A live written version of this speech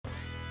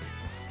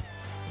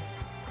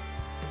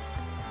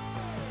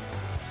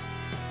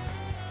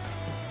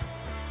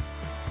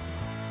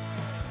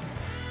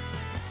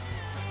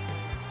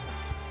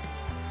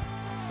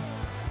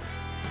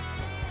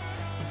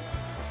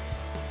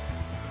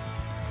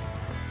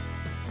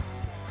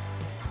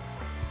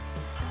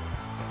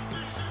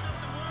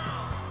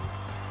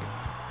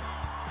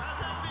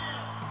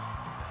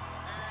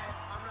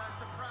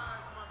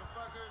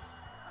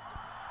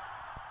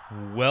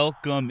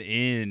Welcome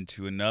in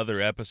to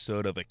another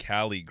episode of the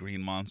Cali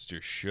Green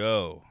Monster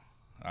Show.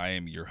 I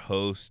am your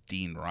host,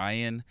 Dean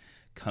Ryan,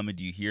 coming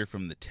to you here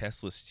from the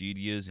Tesla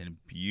studios in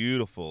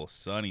beautiful,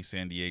 sunny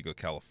San Diego,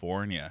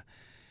 California.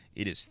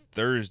 It is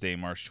Thursday,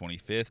 March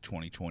 25th,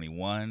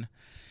 2021.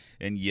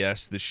 And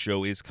yes, this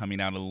show is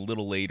coming out a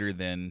little later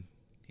than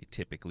it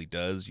typically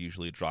does.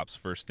 Usually it drops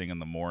first thing in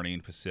the morning,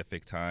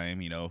 Pacific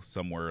time,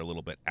 somewhere a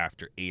little bit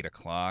after 8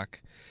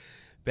 o'clock.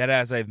 But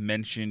as I've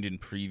mentioned in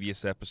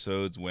previous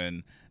episodes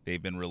when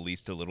they've been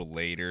released a little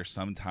later,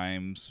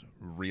 sometimes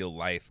real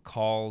life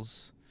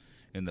calls.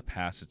 In the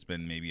past, it's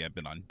been maybe I've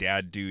been on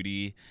dad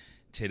duty.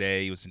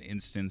 Today was an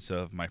instance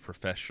of my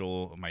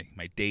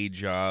my day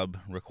job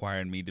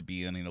requiring me to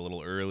be in a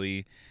little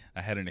early. I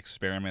had an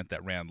experiment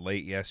that ran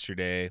late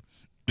yesterday.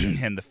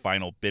 And the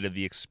final bit of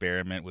the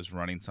experiment was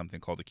running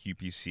something called a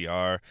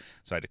qPCR.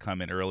 So I had to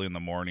come in early in the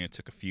morning. It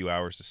took a few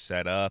hours to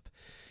set up.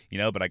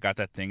 But I got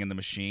that thing in the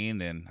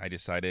machine and I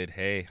decided,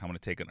 hey, I'm going to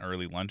take an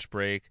early lunch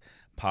break,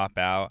 pop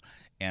out,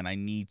 and I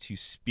need to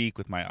speak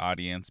with my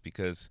audience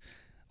because,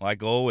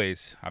 like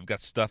always, I've got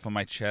stuff on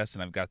my chest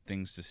and I've got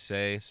things to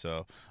say,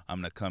 so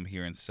I'm going to come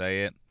here and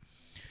say it.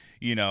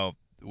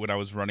 When I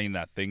was running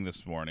that thing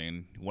this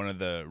morning, one of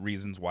the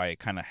reasons why it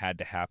kind of had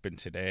to happen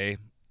today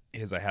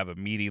is I have a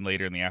meeting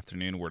later in the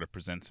afternoon where to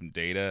present some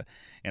data,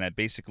 and I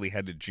basically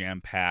had to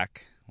jam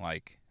pack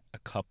like a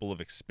couple of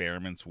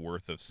experiments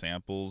worth of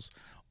samples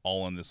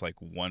all on this like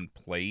one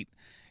plate,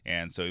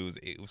 and so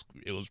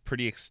it was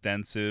pretty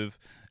extensive,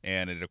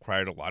 and it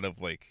required a lot of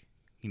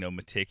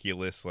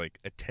meticulous like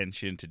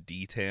attention to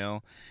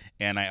detail.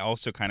 And I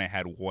also kind of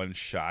had one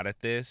shot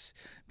at this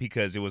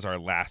because it was our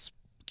last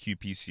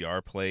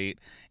qPCR plate,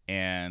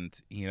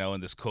 and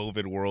in this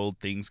COVID world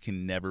things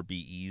can never be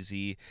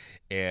easy,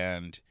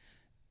 and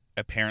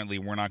apparently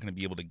we're not going to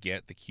be able to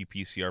get the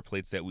qPCR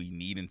plates that we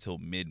need until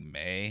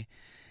mid-May.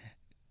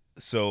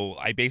 So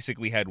I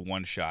basically had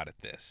one shot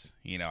at this.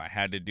 I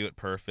had to do it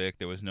perfect.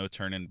 There was no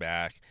turning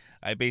back.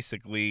 I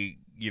basically,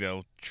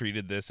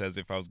 treated this as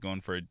if I was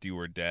going for a do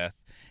or death,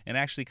 and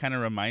actually kind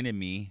of reminded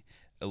me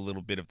a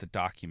little bit of the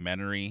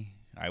documentary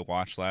I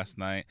watched last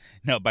night.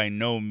 Now, by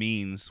no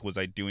means was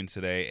I doing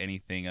today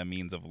anything a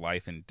means of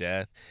life and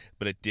death,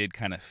 but it did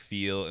kind of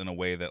feel in a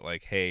way that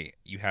like, hey,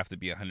 you have to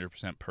be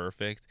 100%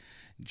 perfect.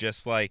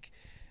 Just like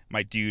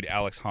my dude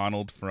Alex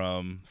Honnold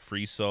from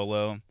Free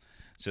Solo.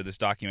 So this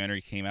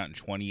documentary came out in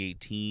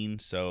 2018.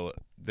 So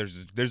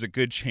there's a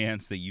good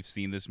chance that you've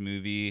seen this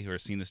movie or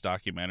seen this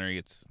documentary.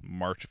 It's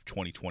March of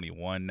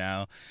 2021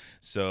 now.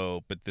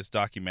 So, but this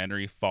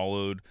documentary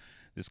followed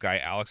this guy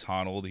Alex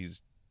Honnold.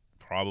 He's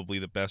probably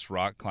the best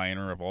rock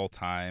climber of all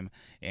time,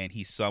 and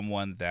he's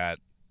someone that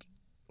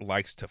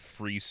likes to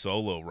free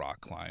solo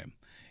rock climb.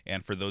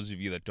 And for those of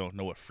you that don't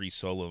know what free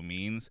solo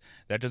means,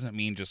 that doesn't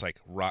mean just like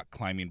rock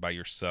climbing by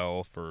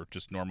yourself or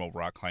just normal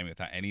rock climbing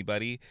without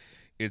anybody.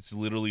 It's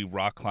literally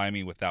rock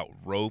climbing without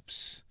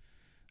ropes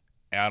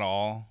at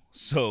all.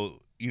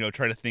 So,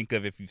 try to think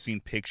of if you've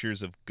seen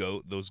pictures of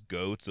those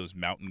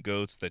mountain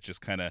goats that just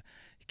kind of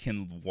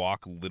can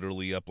walk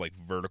literally up like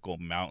vertical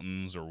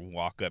mountains or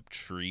walk up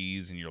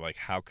trees, and you're like,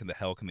 how can the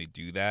hell can they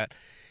do that?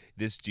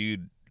 This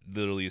dude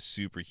literally is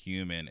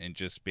superhuman and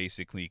just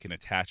basically can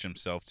attach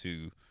himself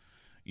to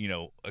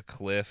a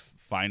cliff,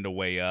 find a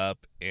way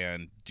up,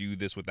 and do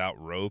this without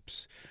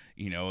ropes.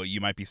 You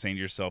might be saying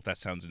to yourself, that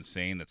sounds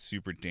insane, that's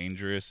super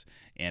dangerous,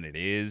 and it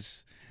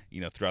is.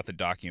 Throughout the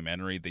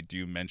documentary they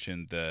do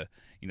mention the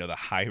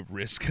high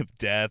risk of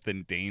death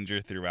and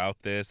danger throughout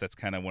this. That's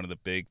kind of one of the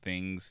big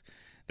things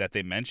that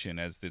they mention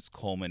as this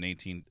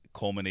culminating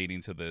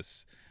to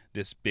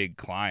this big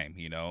climb.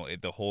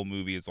 The whole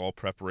movie is all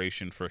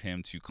preparation for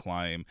him to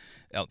climb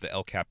the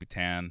El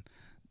Capitan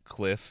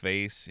cliff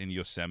face in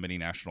Yosemite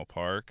National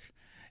Park.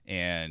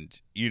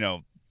 And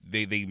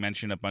they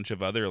mention a bunch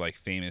of other like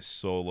famous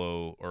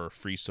solo or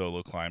free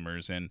solo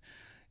climbers, and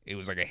it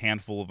was like a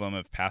handful of them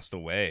have passed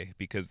away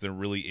because there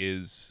really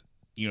is,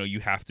 you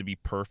have to be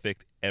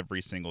perfect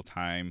every single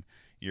time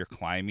you're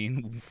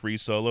climbing free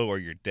solo or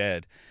you're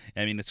dead.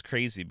 I mean, it's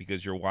crazy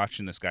because you're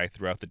watching this guy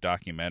throughout the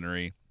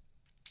documentary,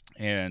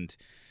 and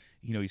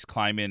he's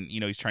climbing,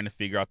 he's trying to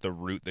figure out the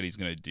route that he's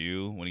going to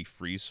do when he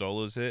free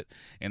solos it.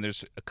 And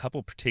there's a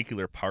couple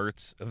particular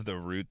parts of the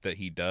route that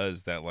he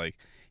does that like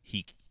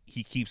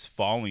he keeps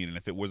falling, and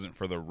if it wasn't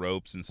for the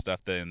ropes and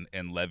stuff and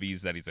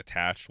levees that he's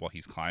attached while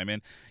he's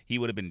climbing, he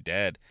would have been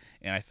dead.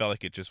 And I felt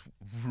like it just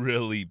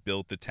really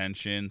built the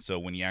tension. So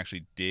when he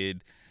actually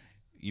did,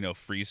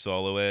 free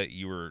solo it,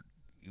 you were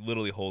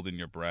literally holding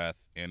your breath.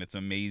 And it's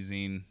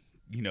amazing,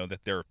 that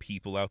there are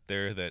people out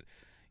there that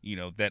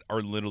that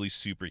are literally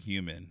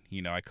superhuman.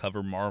 I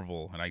cover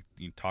Marvel and I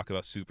talk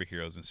about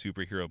superheroes and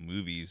superhero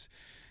movies,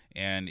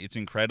 And it's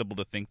incredible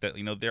to think that,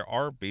 there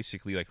are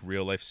basically like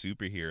real life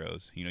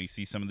superheroes. You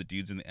see some of the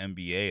dudes in the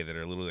NBA that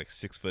are literally like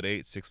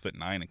 6'8",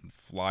 6'9", and can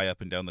fly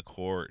up and down the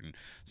court and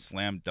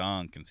slam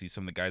dunk, and see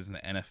some of the guys in the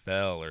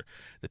NFL or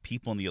the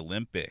people in the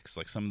Olympics,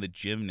 like some of the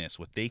gymnasts,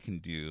 what they can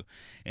do.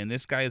 And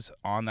this guy's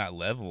on that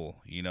level.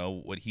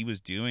 What he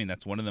was doing,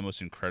 that's one of the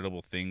most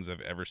incredible things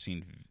I've ever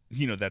seen,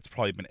 that's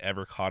probably been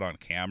ever caught on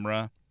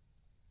camera.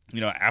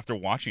 After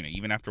watching it,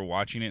 even after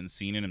watching it and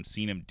seeing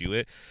him do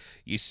it,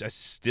 he's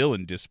still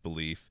in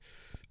disbelief.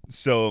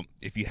 So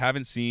if you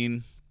haven't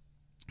seen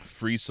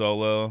Free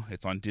Solo,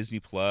 it's on Disney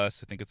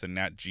Plus. I think it's a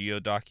Nat Geo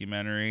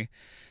documentary.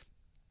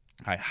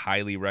 I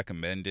highly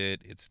recommend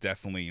it. It's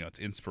definitely, it's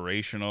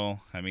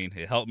inspirational. I mean,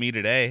 it helped me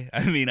today.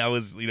 I mean, I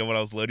was, when I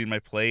was loading my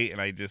plate, and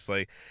I just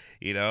I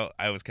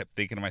was kept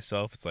thinking to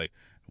myself, it's like,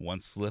 one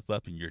slip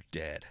up and you're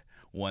dead.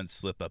 One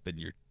slip up and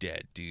you're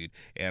dead, dude.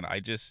 And I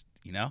just,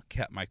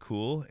 kept my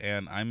cool,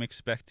 and I'm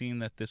expecting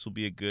that this will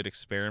be a good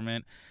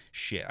experiment.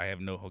 Shit, I have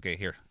okay,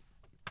 here.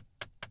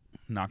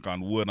 Knock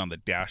on wood on the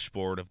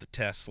dashboard of the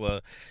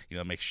Tesla,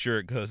 make sure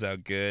it goes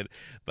out good.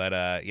 But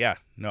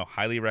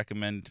highly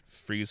recommend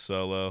Free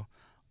Solo.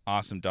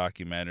 Awesome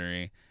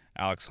documentary.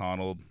 Alex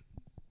Honnold,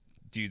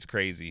 dude's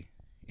crazy.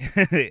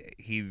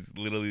 He's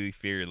literally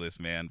fearless,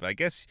 man. But I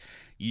guess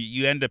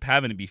you end up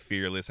having to be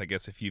fearless, I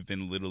guess, if you've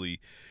been literally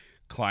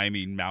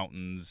climbing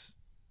mountains,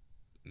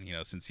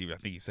 since I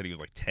think he said he was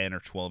like 10 or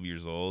 12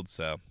 years old.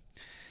 So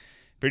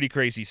pretty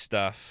crazy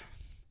stuff.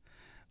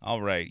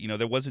 All right.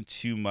 There wasn't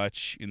too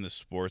much in the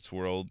sports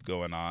world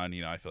going on.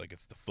 I feel like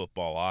it's the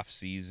football off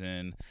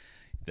season.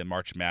 The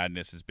March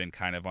Madness has been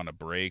kind of on a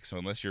break. So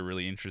unless you're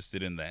really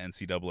interested in the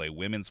NCAA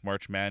Women's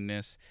March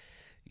Madness,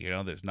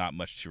 there's not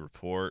much to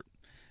report.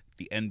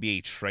 The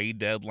NBA trade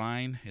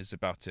deadline is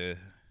about to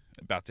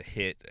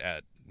hit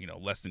at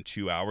less than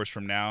 2 hours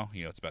from now.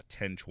 It's about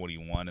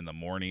 10:21 in the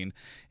morning,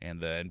 and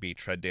the NBA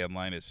trade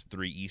deadline is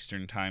 3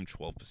 Eastern time,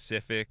 12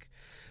 Pacific.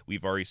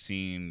 We've already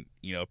seen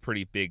a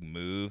pretty big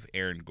move.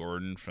 Aaron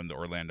Gordon from the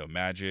Orlando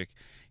Magic,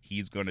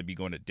 he's going to be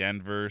going to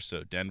Denver,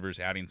 so Denver's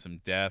adding some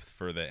depth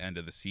for the end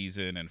of the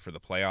season and for the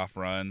playoff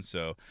run.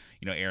 So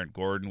Aaron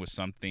Gordon was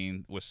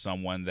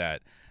someone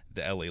that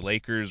the LA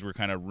Lakers were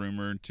kind of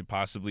rumored to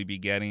possibly be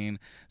getting.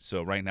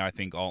 So right now I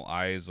think all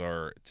eyes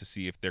are to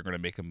see if they're going to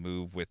make a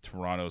move with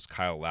Toronto's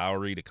Kyle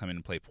Lowry to come in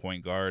and play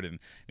point guard. And,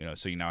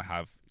 so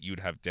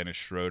you'd have Dennis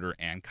Schroeder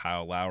and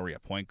Kyle Lowry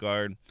at point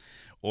guard.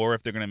 Or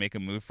if they're going to make a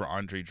move for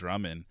Andre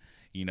Drummond.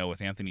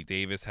 With Anthony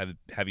Davis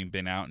having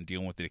been out and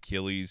dealing with the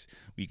Achilles,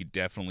 we could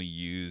definitely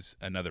use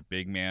another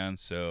big man.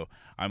 So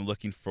I'm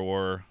looking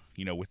for,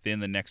 within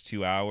the next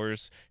 2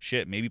 hours,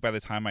 maybe by the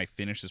time I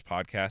finish this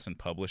podcast and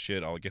publish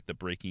it, I'll get the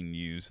breaking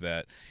news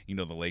that,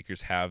 the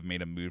Lakers have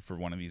made a move for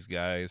one of these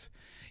guys.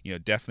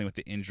 Definitely with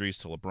the injuries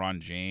to LeBron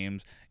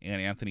James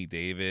and Anthony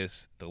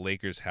Davis, the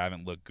Lakers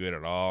haven't looked good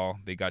at all.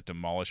 They got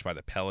demolished by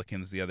the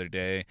Pelicans the other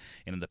day,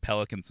 and the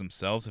Pelicans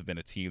themselves have been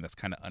a team that's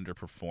kind of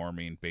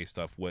underperforming based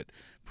off what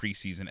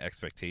preseason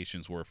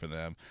expectations were for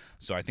them.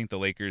 So I think the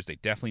Lakers, they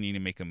definitely need to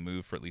make a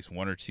move for at least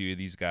one or two of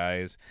these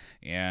guys,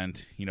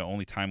 and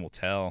only time will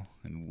tell,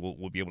 and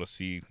we'll be able to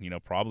see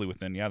probably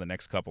within the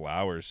next couple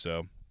hours.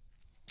 So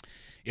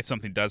if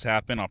something does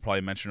happen, I'll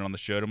probably mention it on the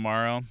show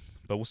tomorrow.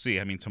 But we'll see.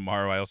 I mean,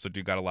 tomorrow I also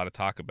do got a lot to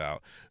talk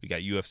about. We got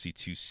UFC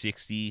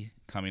 260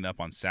 coming up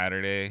on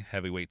Saturday,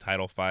 heavyweight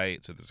title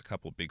fight. So there's a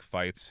couple big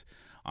fights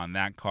on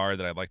that card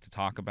that I'd like to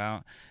talk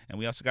about. And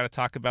we also got to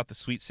talk about the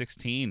Sweet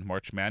 16.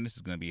 March Madness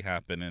is going to be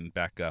happening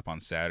back up on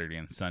Saturday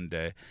and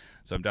Sunday.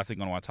 So I'm definitely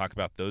going to want to talk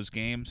about those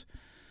games.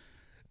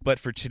 But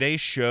for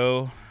today's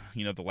show,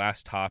 the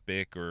last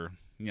topic or,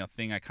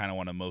 thing I kind of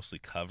want to mostly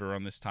cover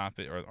on this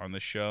topic or on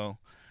this show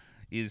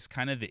is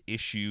kind of the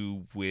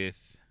issue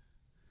with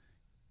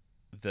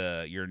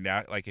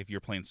like if you're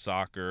playing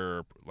soccer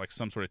or like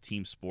some sort of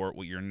team sport,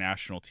 what your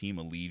national team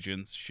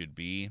allegiance should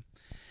be.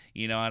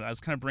 I was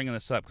kind of bringing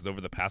this up because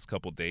over the past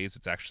couple of days,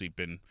 it's actually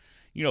been,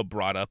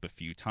 brought up a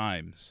few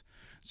times.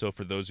 So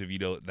for those of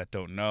you that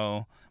don't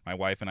know, my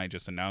wife and I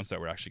just announced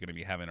that we're actually going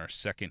to be having our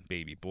second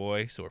baby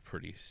boy. So we're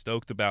pretty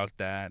stoked about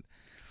that.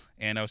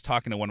 And I was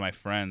talking to one of my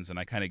friends, and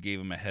I kind of gave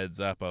him a heads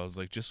up. I was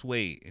like, just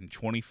wait. In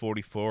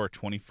 2044 or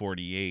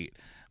 2048,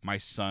 my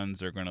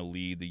sons are going to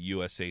lead the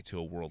USA to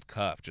a World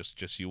Cup.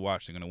 Just you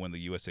watch. They're going to win the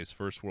USA's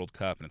first World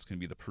Cup, and it's going to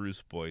be the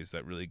Peru's boys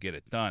that really get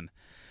it done.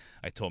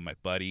 I told my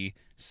buddy,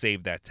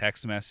 save that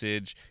text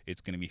message.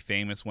 It's going to be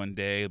famous one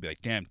day. He'll be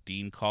like, damn,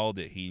 Dean called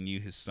it. He knew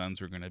his sons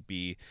were going to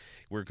be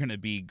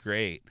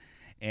great.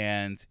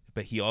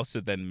 But he also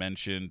then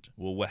mentioned,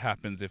 well, what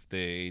happens if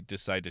they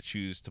decide to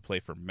choose to play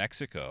for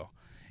Mexico?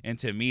 And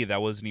to me,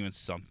 that wasn't even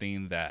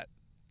something that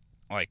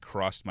like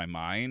crossed my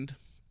mind.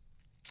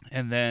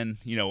 And then,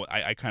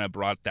 I kind of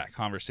brought that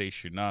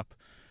conversation up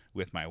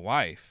with my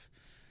wife,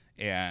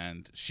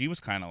 and she was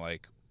kind of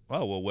like,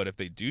 oh, well, what if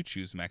they do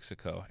choose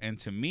Mexico? And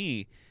to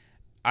me,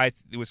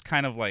 it was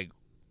kind of like,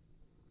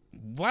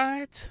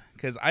 what?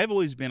 Because I've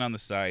always been on the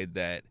side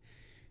that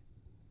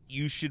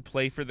you should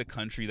play for the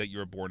country that you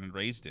were born and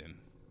raised in.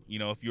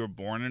 if you're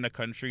born in a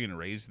country and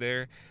raised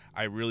there,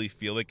 I really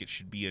feel like it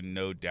should be a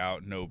no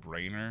doubt, no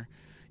brainer.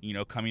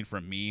 Coming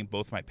from me,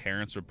 both my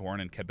parents were born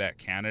in Quebec,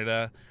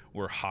 Canada,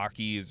 where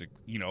hockey is,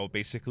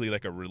 basically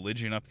like a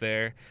religion up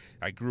there.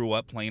 I grew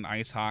up playing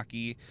ice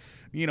hockey,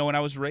 and I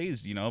was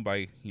raised,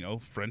 by,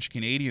 French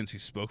Canadians who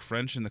spoke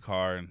French in the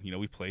car. And,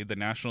 we played the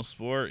national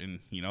sport, and,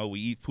 we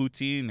eat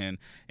poutine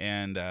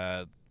and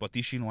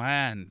pâté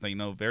chinois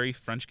and, very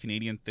French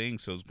Canadian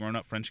things. So I was growing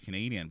up French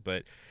Canadian.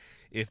 But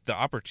if the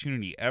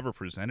opportunity ever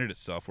presented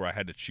itself where I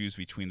had to choose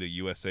between the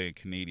USA and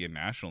Canadian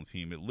national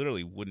team, it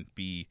literally wouldn't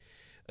be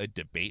a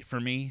debate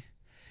for me.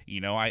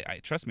 I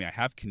trust me, I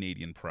have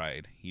Canadian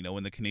pride.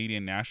 When the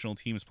Canadian national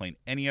team is playing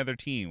any other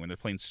team, when they're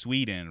playing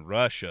Sweden,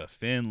 Russia,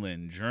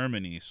 Finland,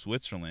 Germany,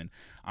 Switzerland,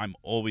 I'm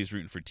always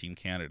rooting for Team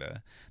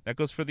Canada. That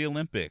goes for the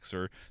Olympics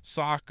or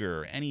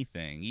soccer or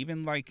anything.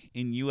 Even like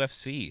in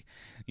UFC,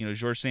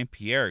 Georges St.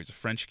 Pierre is a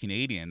French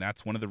Canadian.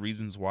 That's one of the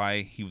reasons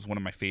why he was one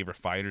of my favorite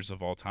fighters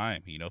of all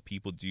time.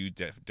 People do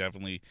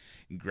definitely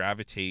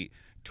gravitate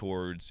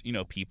towards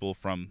people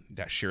from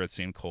that share the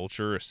same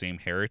culture or same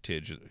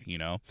heritage,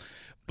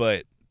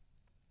 but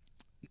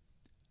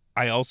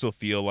I also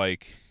feel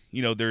like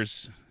there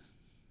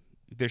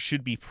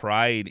should be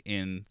pride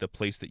in the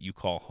place that you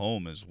call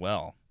home as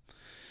well.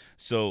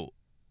 So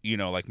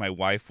like my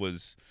wife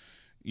was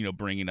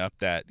bringing up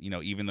that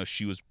even though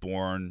she was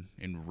born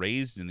and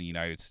raised in the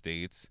United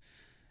States,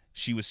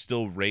 she was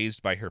still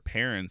raised by her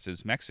parents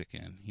as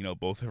Mexican.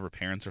 Both of her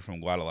parents are from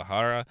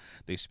Guadalajara.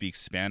 They speak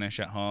Spanish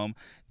at home.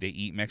 They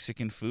eat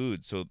Mexican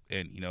food. So,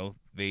 and,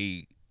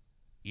 they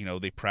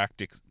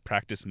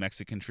practice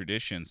Mexican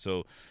tradition.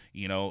 So,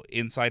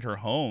 inside her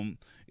home,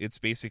 it's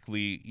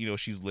basically,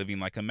 she's living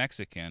like a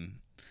Mexican.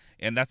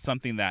 And that's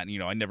something that,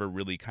 I never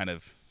really kind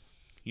of,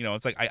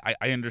 it's like,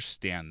 I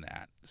understand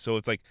that. So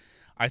it's like,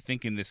 I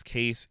think in this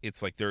case,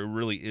 it's like there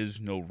really is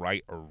no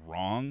right or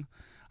wrong.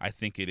 I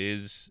think it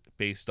is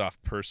based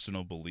off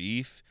personal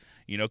belief,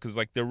 because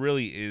like there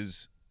really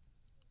is,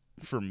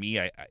 for me,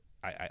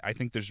 I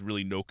think there's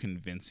really no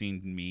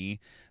convincing me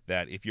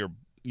that if you're,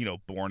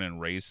 born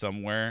and raised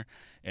somewhere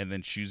and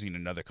then choosing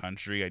another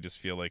country, I just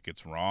feel like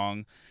it's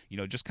wrong.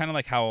 Just kind of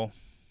like how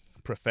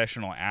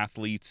professional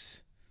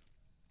athletes,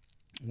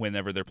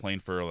 whenever they're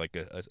playing for like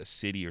a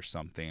city or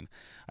something,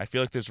 I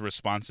feel like there's a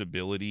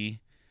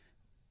responsibility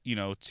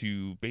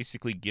to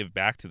basically give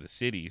back to the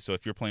city. So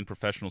if you're playing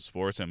professional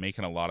sports and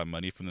making a lot of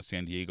money from the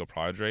San Diego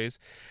Padres,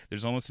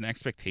 there's almost an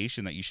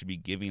expectation that you should be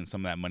giving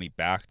some of that money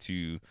back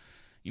to,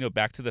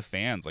 back to the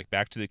fans, like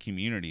back to the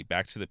community,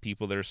 back to the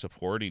people that are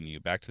supporting you,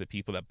 back to the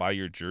people that buy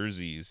your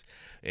jerseys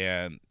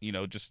and,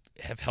 just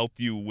have helped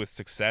you with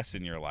success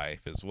in your life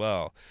as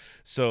well.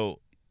 So,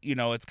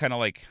 it's kind of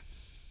like,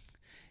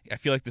 I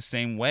feel like the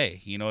same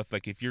way,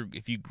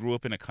 if you grew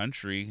up in a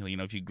country,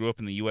 if you grew up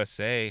in the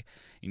USA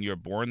and you're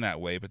born that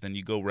way, but then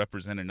you go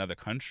represent another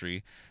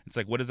country, it's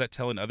like, what does that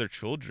tell in other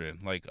children,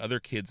 like other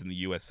kids in the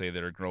USA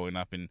that are growing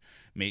up and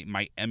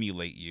might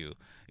emulate you?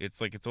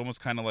 It's like, it's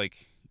almost kind of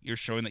like you're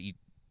showing that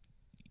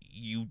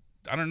you,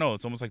 I don't know,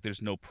 it's almost like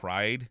there's no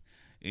pride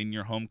in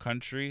your home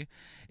country.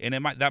 And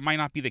that might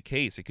not be the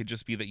case. It could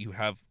just be that you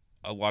have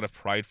a lot of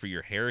pride for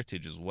your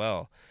heritage as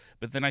well.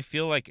 But then I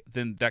feel like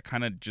then that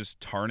kind of just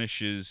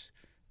tarnishes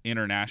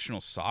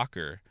international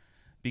soccer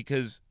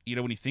because,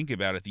 when you think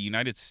about it, the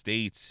United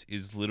States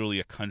is literally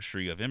a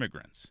country of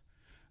immigrants.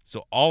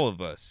 So all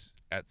of us,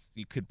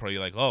 you could probably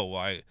like, oh,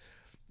 well,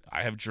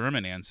 I have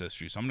German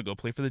ancestry, so I'm going to go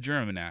play for the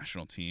German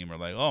national team. Or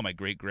like, oh, my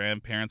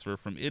great-grandparents were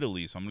from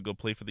Italy, so I'm going to go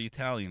play for the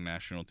Italian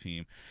national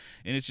team.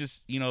 And it's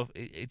just,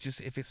 it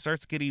just, if it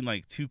starts getting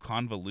like too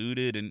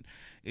convoluted and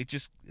it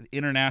just,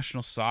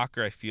 international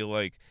soccer, I feel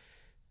like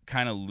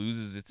kind of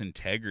loses its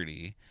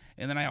integrity.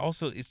 And then I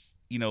also, it's,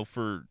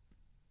 for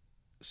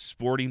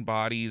sporting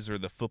bodies or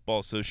the football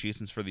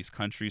associations for these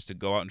countries to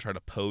go out and try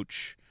to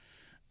poach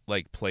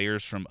like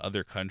players from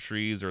other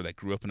countries or that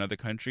grew up in other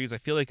countries, I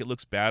feel like it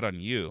looks bad on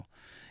you.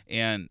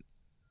 And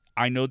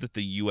I know that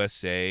the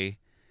USA,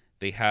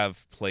 they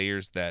have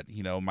players that,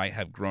 might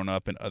have grown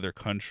up in other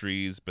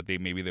countries, but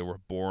maybe they were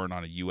born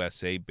on a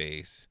USA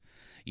base.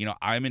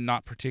 I'm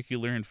not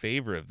particular in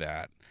favor of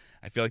that.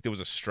 I feel like there was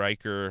a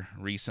striker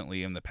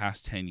recently in the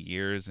past 10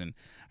 years, and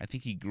I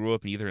think he grew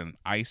up either in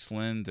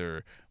Iceland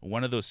or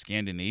one of those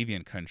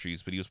Scandinavian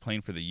countries, but he was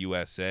playing for the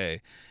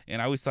USA.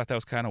 And I always thought that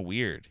was kind of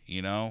weird,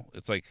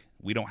 It's like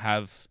we don't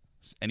have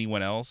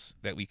anyone else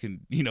that we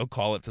can,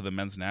 call up to the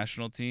men's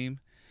national team.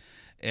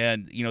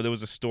 And, there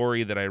was a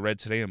story that I read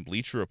today in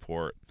Bleacher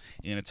Report,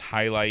 and it's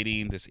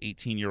highlighting this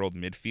 18-year-old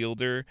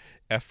midfielder,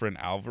 Efren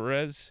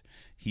Alvarez.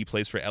 He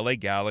plays for LA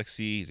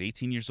Galaxy. He's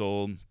 18 years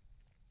old.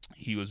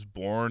 He was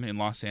born in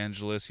Los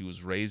Angeles. He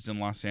was raised in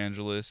Los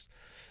Angeles.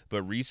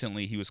 But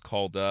recently he was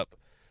called up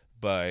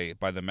by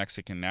the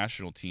Mexican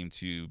national team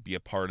to be a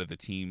part of the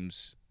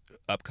team's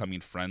upcoming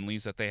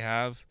friendlies that they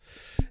have.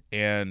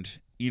 And,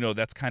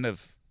 that's kind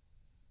of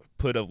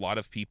put a lot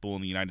of people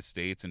in the United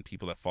States and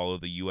people that follow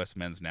the U.S.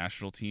 men's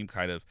national team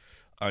kind of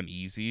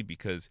uneasy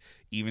because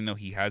even though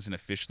he hasn't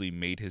officially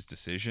made his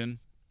decision,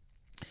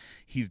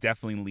 he's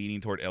definitely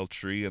leaning toward El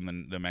Tri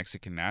and the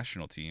Mexican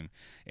national team.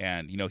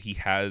 And, he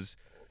has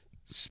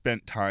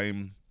spent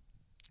time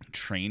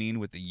training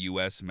with the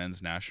U.S.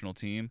 men's national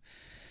team.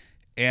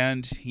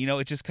 And,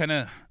 it just kind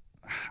of,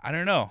 I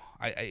don't know.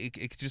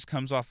 It just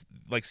comes off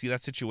like, see,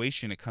 that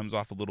situation, it comes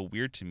off a little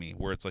weird to me,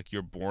 where it's like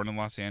you're born in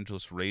Los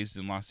Angeles, raised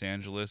in Los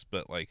Angeles,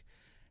 but like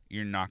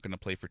you're not going to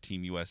play for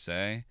Team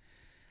USA.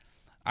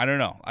 I don't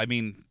know. I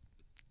mean,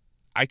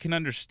 I can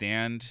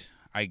understand,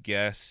 I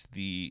guess,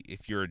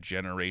 if you're a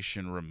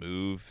generation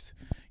removed,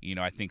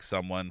 I think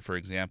someone, for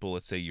example,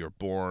 let's say you're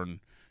born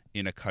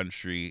in a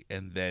country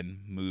and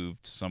then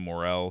moved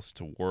somewhere else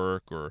to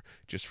work or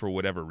just for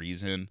whatever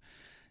reason.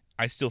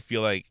 I still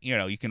feel like,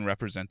 you can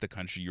represent the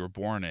country you were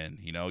born in.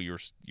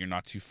 You're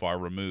not too far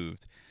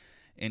removed.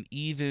 And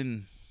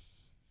even,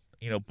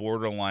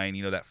 borderline,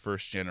 that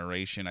first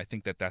generation, I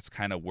think that's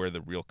kind of where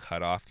the real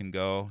cutoff can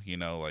go.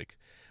 Like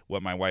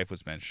what my wife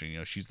was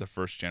mentioning, she's the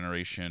first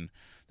generation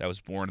that was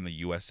born in the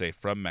USA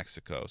from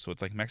Mexico. So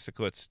it's like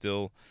Mexico, it's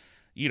still,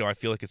 I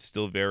feel like it's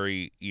still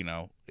very,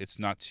 it's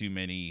not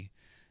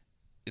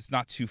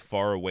too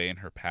far away in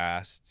her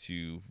past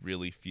to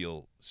really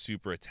feel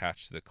super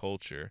attached to the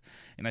culture.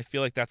 And I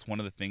feel like that's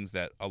one of the things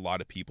that a lot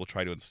of people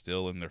try to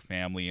instill in their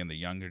family and the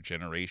younger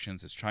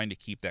generations, is trying to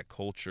keep that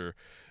culture,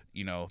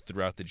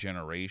 throughout the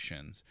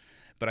generations.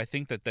 But I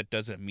think that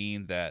doesn't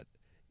mean that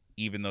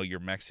even though you're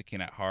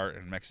Mexican at heart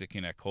and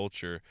Mexican at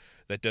culture,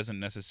 that doesn't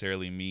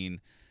necessarily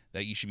mean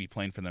that you should be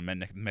playing for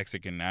the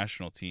Mexican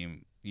national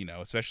team,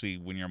 especially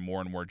when you're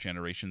more and more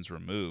generations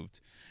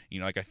removed.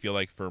 Like I feel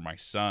like for my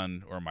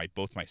son or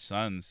both my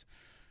sons,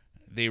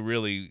 they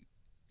really,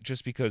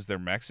 just because they're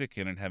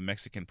Mexican and have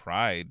Mexican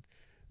pride,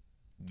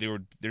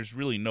 there's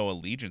really no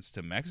allegiance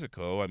to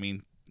Mexico. I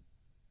mean,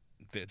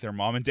 their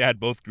mom and dad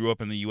both grew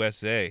up in the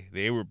USA.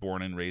 They were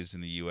born and raised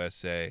in the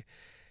USA.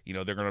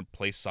 They're going to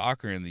play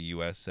soccer in the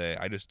USA.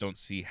 I just don't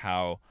see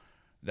how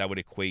that would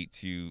equate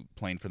to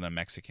playing for the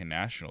Mexican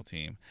national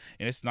team.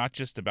 And it's not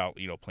just about,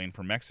 playing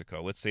for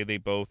Mexico. Let's say they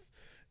both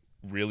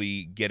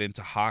really get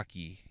into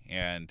hockey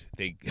and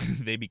they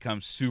they become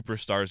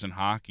superstars in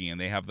hockey and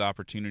they have the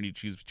opportunity to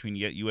choose between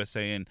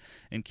USA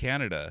and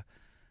Canada.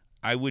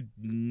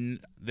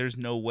 There's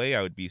no way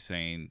I would be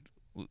saying,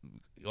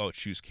 oh,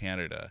 choose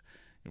Canada,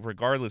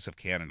 regardless of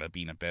Canada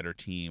being a better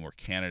team or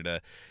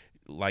Canada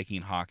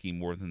liking hockey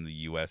more than the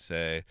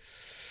USA.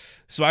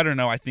 So I don't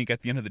know. I think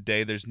at the end of the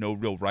day, there's no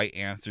real right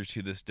answer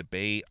to this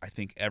debate. I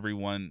think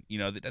everyone,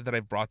 that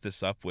I've brought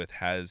this up with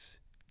has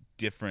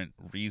different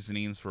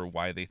reasonings for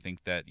why they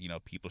think that,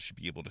 people should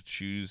be able to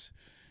choose,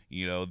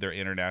 their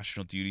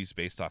international duties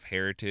based off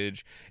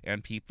heritage.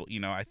 And people,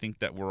 I think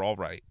that we're all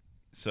right.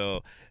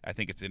 So I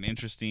think it's an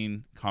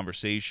interesting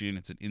conversation.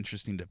 It's an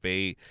interesting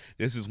debate.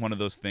 This is one of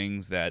those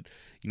things that,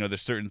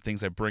 there's certain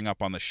things I bring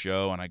up on the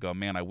show and I go,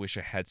 man, I wish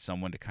I had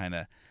someone to kind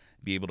of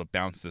be able to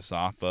bounce this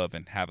off of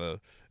and have a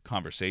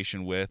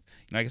conversation with.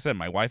 Like I said,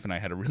 my wife and I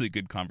had a really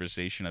good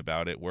conversation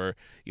about it where,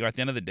 at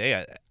the end of the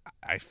day,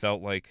 I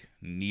felt like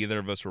neither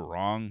of us were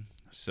wrong.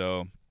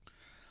 So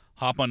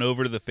hop on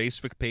over to the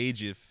Facebook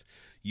page if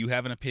you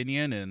have an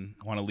opinion and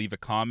want to leave a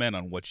comment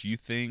on what you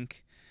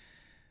think.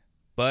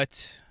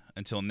 But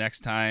until next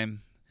time,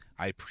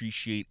 I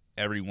appreciate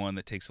everyone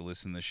that takes a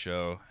listen to the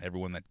show,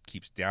 everyone that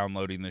keeps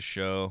downloading the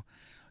show.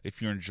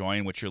 If you're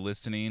enjoying what you're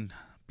listening,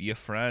 be a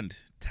friend.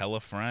 Tell a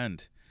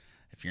friend.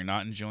 If you're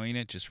not enjoying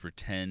it, just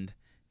pretend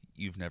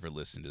you've never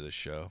listened to the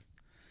show.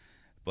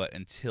 But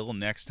until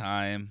next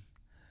time,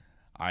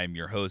 I'm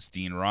your host,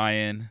 Dean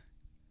Ryan,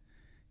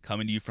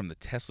 coming to you from the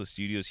Tesla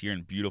Studios here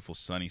in beautiful,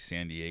 sunny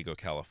San Diego,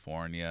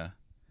 California.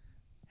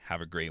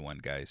 Have a great one,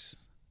 guys.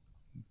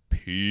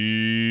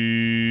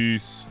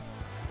 Peace.